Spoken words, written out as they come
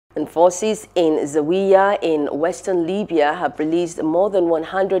And forces in Zawiya in western Libya have released more than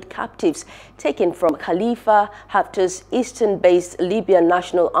 100 captives taken from Khalifa Haftar's eastern-based Libyan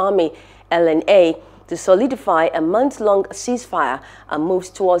National Army, LNA, to solidify a month-long ceasefire and moves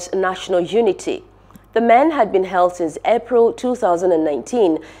towards national unity. The men had been held since April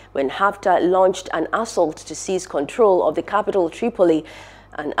 2019, when Haftar launched an assault to seize control of the capital Tripoli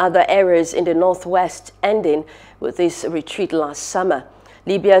and other areas in the northwest, ending with his retreat last summer.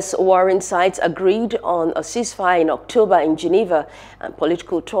 Libya's warring sides agreed on a ceasefire in October in Geneva, and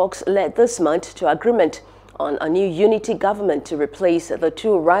political talks led this month to agreement on a new unity government to replace the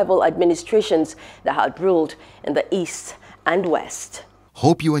two rival administrations that had ruled in the east and west.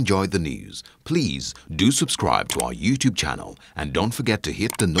 Hope you enjoyed the news. Please do subscribe to our YouTube channel and don't forget to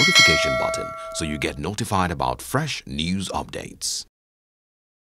hit the notification button so you get notified about fresh news updates.